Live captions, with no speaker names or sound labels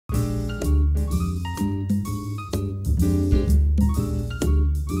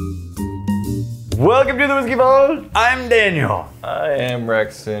Welcome to the Whiskey Vault. I'm Daniel. I am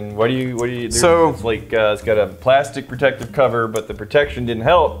Rex, and what do you? So it's like it's got a plastic protective cover, but the protection didn't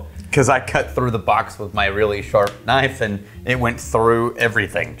help because I cut through the box with my really sharp knife, and it went through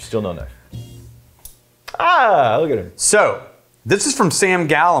everything. Still no knife. Ah, look at him. So this is from Sam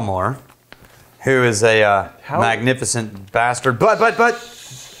Gallimore, who is a magnificent bastard. But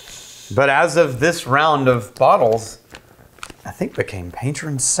as of this round of bottles, I think became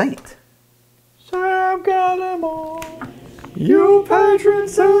patron saint. Sam Gallimore, you patron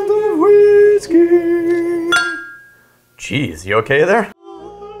saint of whiskey. Jeez, you okay there?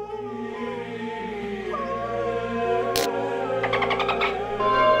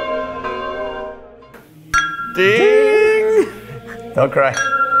 Ding! Don't cry.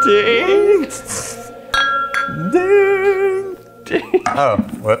 Ding! Ding! Ding! Oh,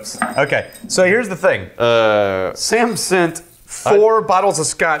 whoops. Okay, so here's the thing. Sam sent 4 bottles of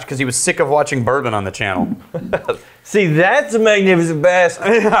scotch because he was sick of watching bourbon on the channel. See, that's a magnificent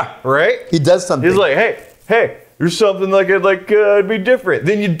bastard. Yeah. Right? He does something. He's like, hey, there's something like it'd be different.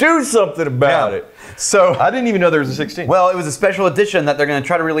 Then you do something about it. So I didn't even know there was a 16. Well, it was a special edition that they're going to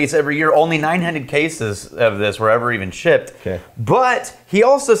try to release every year. Only 900 cases of this were ever even shipped. Okay. But he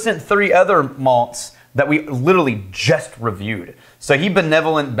also sent 3 other malts that we literally just reviewed. So he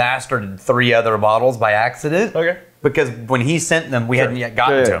benevolent bastarded 3 other bottles by accident. Okay. Because when he sent them, we hadn't yet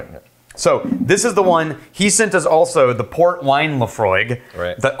gotten to them. Yeah. So this is the one. He sent us also the port wine Laphroaig,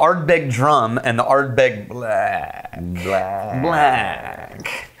 right, the Ardbeg drum, and the Ardbeg black.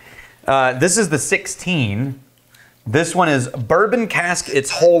 This is the 16. This one is bourbon cask its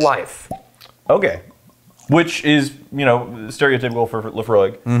whole life. Okay. Which is, stereotypical for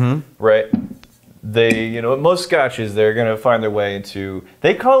Laphroaig, right? They, most scotches, they're going to find their way into,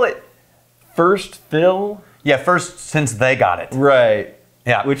 they call it first fill. Yeah, first since they got it. Right.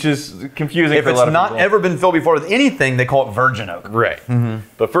 Yeah. Which is confusing if for a lot of people. If it's not ever been filled before with anything, they call it virgin oak. Right.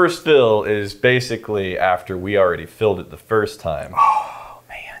 But first fill is basically after we already filled it the first time. Oh,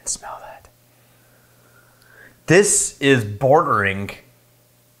 man, smell that. This is bordering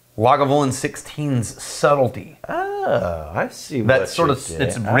Lagavullin 16's subtlety. Oh, I see. That's sort of,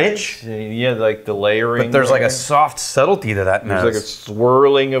 it's rich. Yeah, like the layering. But there's like a soft subtlety to that nose. There's like a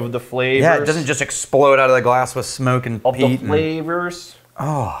swirling of the flavors. Yeah, it doesn't just explode out of the glass with smoke and peat. The flavors.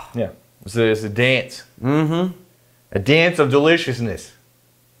 Oh. Yeah. It's a dance. A dance of deliciousness.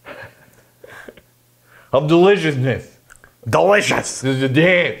 Of deliciousness. Delicious. This is a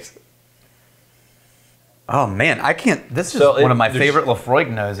dance. Oh man, I can't. This is one of my favorite Laphroaig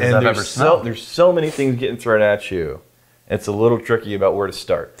noses I've ever smelled. There's so many things getting thrown at you. It's a little tricky about where to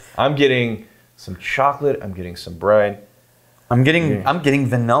start. I'm getting some chocolate. I'm getting some brine. I'm getting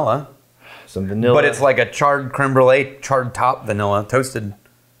vanilla. Some vanilla. But it's like a charred creme brulee, charred top vanilla, toasted.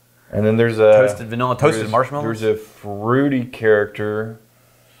 And then there's a toasted vanilla, toasted marshmallows. There's a fruity character.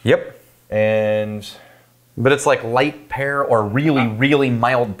 Yep. But it's like light pear or really, really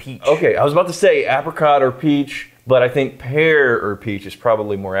mild peach. Okay, I was about to say apricot or peach, but I think pear or peach is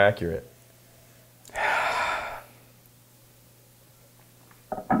probably more accurate.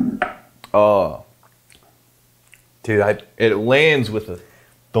 Oh. Dude, it lands with a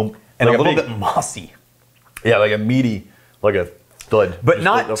thump. And like a little bit mossy. Yeah, like a meaty, like a thud. But just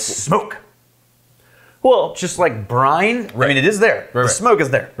not like smoke. Well, just like brine. Right. I mean, it is there. Right, the smoke is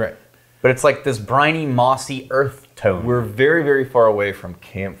there. Right. But it's like this briny, mossy earth tone. We're very, very far away from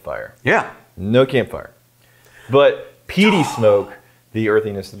campfire. Yeah. No campfire. But peaty smoke, the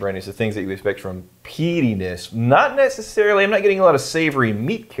earthiness, the brininess, the things that you expect from peatiness, not necessarily, I'm not getting a lot of savory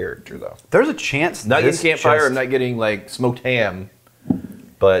meat character though. There's a chance. Not getting campfire, I'm not getting like smoked ham.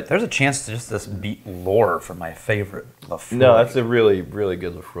 But there's a chance to just this beat lore from my favorite Laphroaig. No, that's a really, really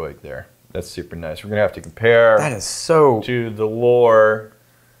good Laphroaig there. That's super nice. We're going to have to compare that is so to the lore.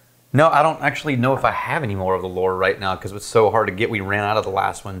 No, I don't actually know if I have any more of the lore right now because it's so hard to get. We ran out of the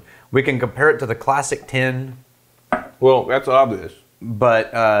last one. We can compare it to the classic 10. Well, that's obvious.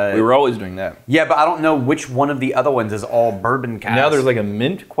 But we were always doing that. Yeah, but I don't know which one of the other ones is all bourbon cask. Now there's like a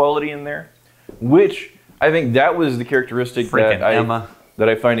mint quality in there, which I think that was the characteristic that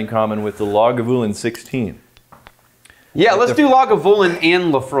I find in common with the Lagavullin 16. Yeah, let's do Lagavullin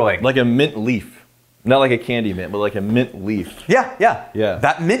and Laphroaig. Like a mint leaf. Not like a candy mint, but like a mint leaf. Yeah.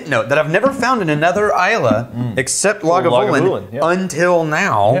 That mint note that I've never found in another Isla except Lagavullin until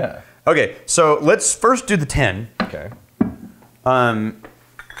now. Yeah. Okay, so let's first do the 10. Okay. I'm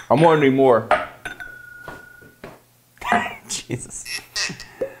wanting more. Jesus.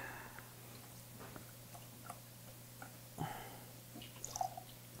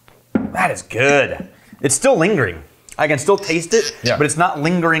 That is good. It's still lingering. I can still taste it, but it's not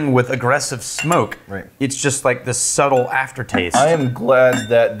lingering with aggressive smoke. Right. It's just like this subtle aftertaste. I am glad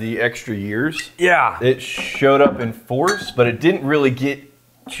that the extra years, it showed up in force, but it didn't really get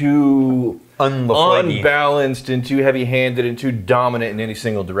too unbalanced and too heavy-handed and too dominant in any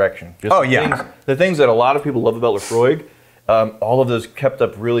single direction. Just the things that a lot of people love about Laphroaig, all of those kept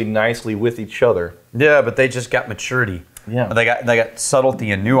up really nicely with each other. Yeah, but they just got maturity. Yeah. They got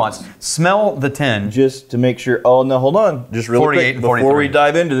subtlety and nuance. Smell the 10. Just to make sure, oh no, hold on. Just really quick, before we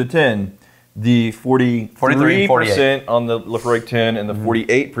dive into the 10, the 43% on the Laphroaig 10 and the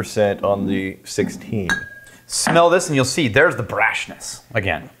 48% on the 16. Smell this and you'll see there's the brashness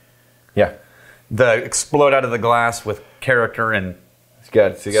again. Yeah. The explode out of the glass with character and it's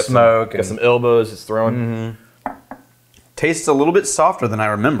got smoke. Got some elbows it's throwing. Mm-hmm. Tastes a little bit softer than I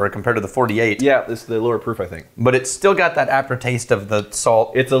remember compared to the 48. Yeah, this is the lower proof, I think. But it's still got that aftertaste of the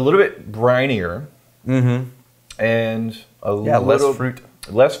salt. It's a little bit brinier. Mm-hmm. And less fruit.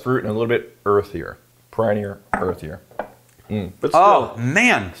 Less fruit and a little bit earthier. Brinier, earthier. But still,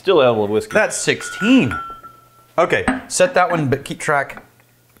 man. Still a hell of a whiskey. That's 16. Okay, set that one, but keep track.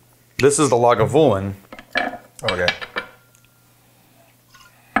 This is the Lagavullin. Okay.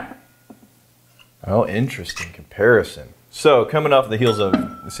 Oh, interesting comparison. So, coming off the heels of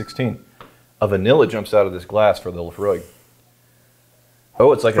the 16, a vanilla jumps out of this glass for the Laphroaig.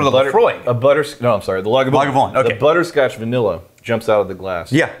 Oh, it's like for the Laphroaig. No, I'm sorry, the Lagavullin. Lagavullin, okay. The butterscotch vanilla jumps out of the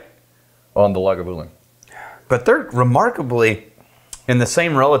glass. Yeah. On the Lagavullin. But they're remarkably in the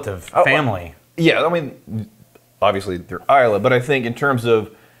same relative family. Yeah, I mean, obviously they're Islay, but I think in terms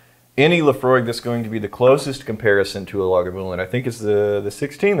of any Laphroaig that's going to be the closest comparison to a Lagavullin, I think it's the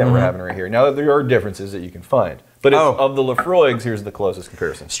 16 that we're having right here. Now that there are differences that you can find. But of the Laphroaigs, here's the closest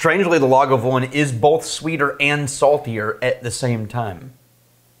comparison. Strangely, the Lagavullin is both sweeter and saltier at the same time.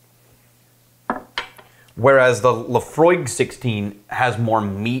 Whereas the Laphroaig 16 has more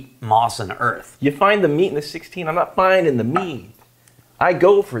meat, moss, and earth. You find the meat in the 16, I'm not finding the meat. I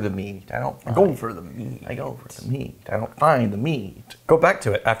go for the meat. I don't go for the meat. I go for the meat. I don't find the meat. Go back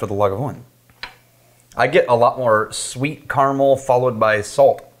to it after the Lagavullin. I get a lot more sweet caramel followed by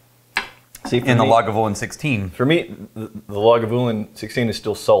salt. See, in the Lagavullin 16. For me, the Lagavullin 16 is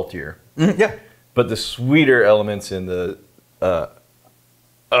still saltier. Yeah. But the sweeter elements in the no.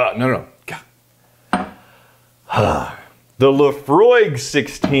 The Laphroaig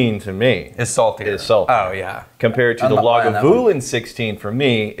 16 to me is saltier. Oh yeah. Compared to the Lagavullin 16 for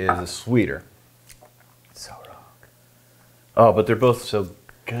me is sweeter. So wrong. Oh, but they're both so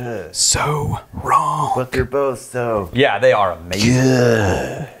good. So wrong. But they're both so yeah, they are amazing.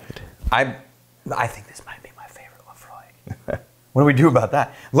 Good. I think this might be my favorite Laphroaig. What do we do about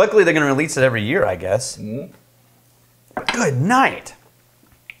that? Luckily, they're going to release it every year, I guess. Good night.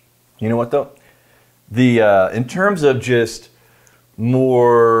 You know what though? In terms of just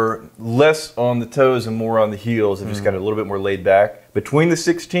less on the toes and more on the heels, and just got a little bit more laid back. Between the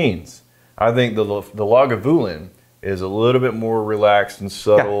 16s, I think the Lagavullin is a little bit more relaxed and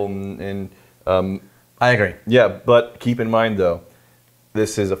subtle, and I agree. Yeah, but keep in mind though,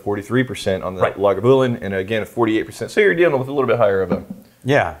 this is a 43% on the Lagavullin, and again a 48%. So you're dealing with a little bit higher of a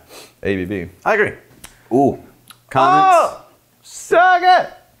ABV. I agree. Ooh, comments? Oh, so good,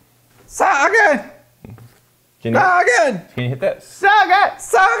 so good. Can you hit that? So good,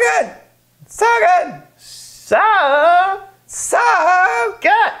 so good, so good, so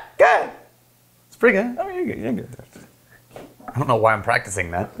good. It's pretty good. Oh, you're good. You're good. I don't know why I'm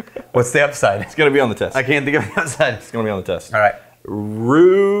practicing that. What's the upside? It's gonna be on the test. I can't think of the upside. It's gonna be on the test. All right.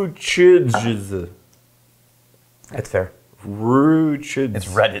 Ruchids. That's fair. Ruchids. It's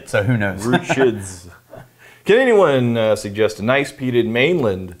Reddit, so who knows? Ruchids. Can anyone suggest a nice peated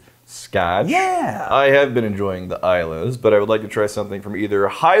mainland Scotch? Yeah. I have been enjoying the Islas, but I would like to try something from either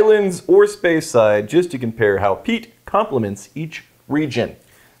Highlands or Speyside just to compare how peat complements each region.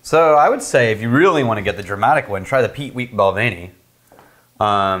 So I would say if you really want to get the dramatic one, try the Peat Wheat Balvenie.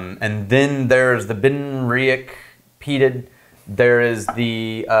 And then there's the Benriach peated. There is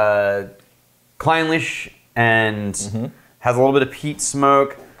the Kleinlich and has a little bit of peat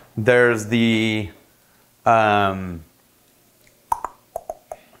smoke. There's the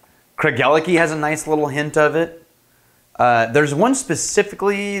Craigellachie has a nice little hint of it. There's one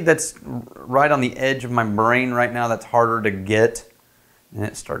specifically that's right on the edge of my brain right now that's harder to get. And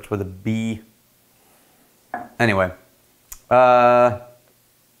it starts with a B. Anyway.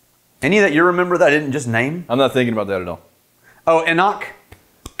 Any that you remember that I didn't just name? I'm not thinking about that at all. Oh, Enoch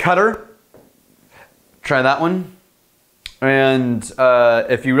Cutter. Try that one. And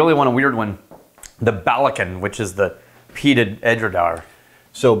if you really want a weird one, the Balakan, which is the peated Edredar.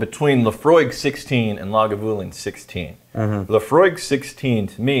 So between Laphroaig 16 and Lagavullin 16, Laphroaig 16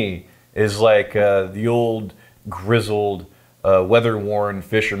 to me is like the old grizzled, weather-worn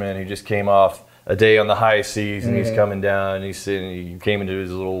fisherman who just came off a day on the high seas and he's coming down and he's sitting. He came into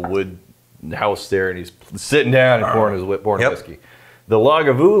his little wood house there and he's sitting down and pouring his whiskey. The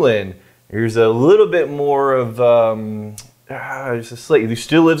Lagavullin, there's a little bit more of just a slate. He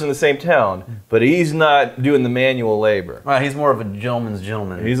still lives in the same town, but he's not doing the manual labor. Well, he's more of a gentleman's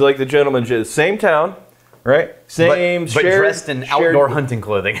gentleman. He's like the gentleman, same town, right? Same, but dressed in outdoor hunting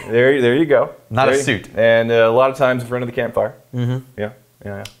clothing. There you go. Not a suit. And a lot of times in front of the campfire. Yeah.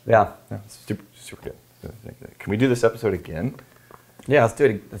 It's super good. Can we do this episode again? Yeah, let's do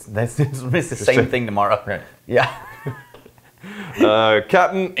it. It's the same thing tomorrow. Right. Yeah.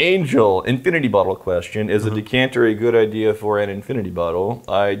 Captain Angel, infinity bottle question. Is a decanter a good idea for an infinity bottle?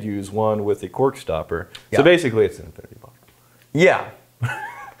 I'd use one with a cork stopper. Yeah. So basically it's an infinity bottle. Yeah.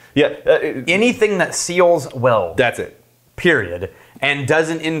 Anything that seals well. That's it. Period. And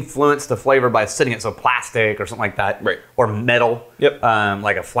doesn't influence the flavor by sitting it. So plastic or something like that. Right. Or metal. Yep.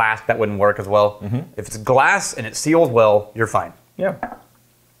 Like a flask, that wouldn't work as well. If it's glass and it seals well, you're fine. Yeah.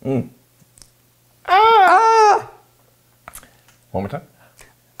 One more time.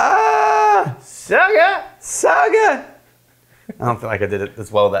 Saga! Saga! I don't feel like I did it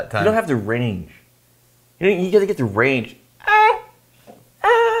as well that time. You don't have the range. You gotta get the range.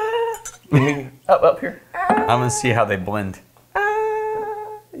 Up here. I'm gonna see how they blend.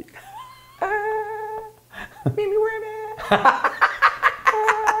 Meet me where I'm at.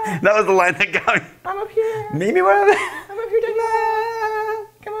 That was the line that got me. I'm up here. Meet me where I'm at. I'm up here.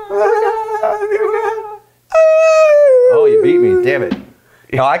 Come on. Oh, you beat me. Damn it.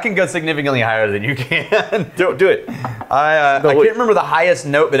 No, I can go significantly higher than you can. Do it. I can't remember the highest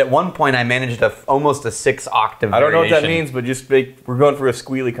note, but at one point I managed almost a 6-octave. I don't know what that means, but just we're going for a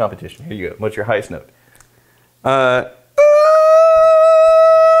squealy competition. Here you go. What's your highest note?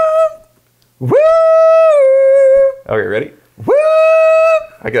 Woo! Okay, ready? Woo!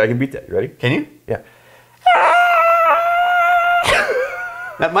 I can beat that. You ready? Can you? Yeah.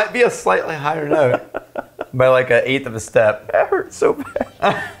 That might be a slightly higher note by like 1/8 of a step. That hurts so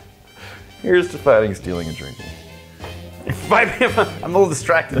bad. Here's to fighting, stealing, and drinking. Fight me. I'm a little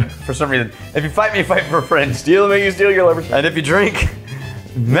distracted for some reason. If you fight me, fight for a friend. Steal may you steal your lovers. And if you drink,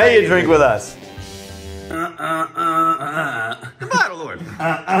 may you drink with us. The Bottle Lord. The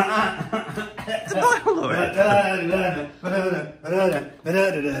Bottle Lord.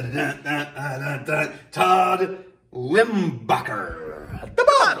 Todd Limbacher. The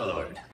Bottle Lord.